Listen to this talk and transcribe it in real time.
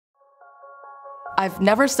I've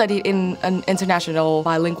never studied in an international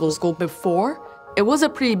bilingual school before. It was a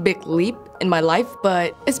pretty big leap in my life,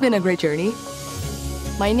 but it's been a great journey.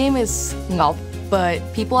 My name is Ngọc, but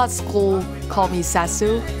people at school call me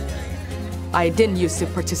Sasu. I didn't used to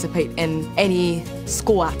participate in any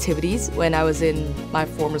school activities when I was in my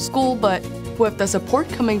former school, but with the support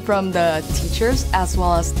coming from the teachers as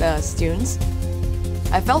well as the students,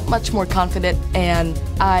 I felt much more confident and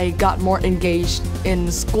I got more engaged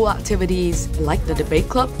in school activities like the debate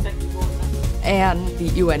club and the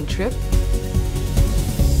UN trip.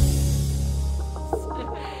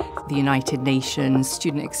 The United Nations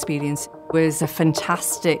student experience was a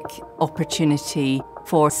fantastic opportunity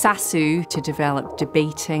for Sasu to develop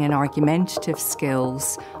debating and argumentative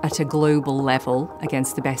skills at a global level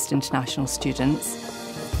against the best international students.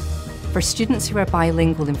 For students who are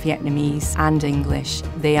bilingual in Vietnamese and English,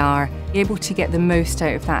 they are able to get the most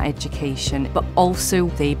out of that education, but also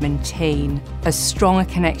they maintain as strong a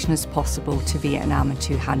connection as possible to Vietnam and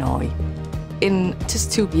to Hanoi. In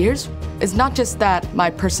just 2 years, it's not just that my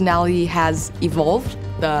personality has evolved.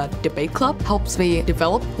 The debate club helps me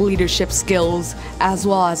develop leadership skills as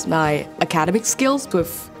well as my academic skills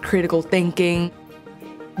with critical thinking.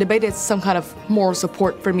 Debate is some kind of moral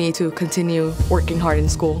support for me to continue working hard in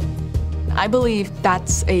school. I believe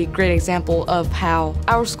that's a great example of how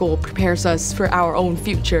our school prepares us for our own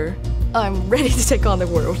future. I'm ready to take on the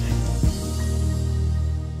world.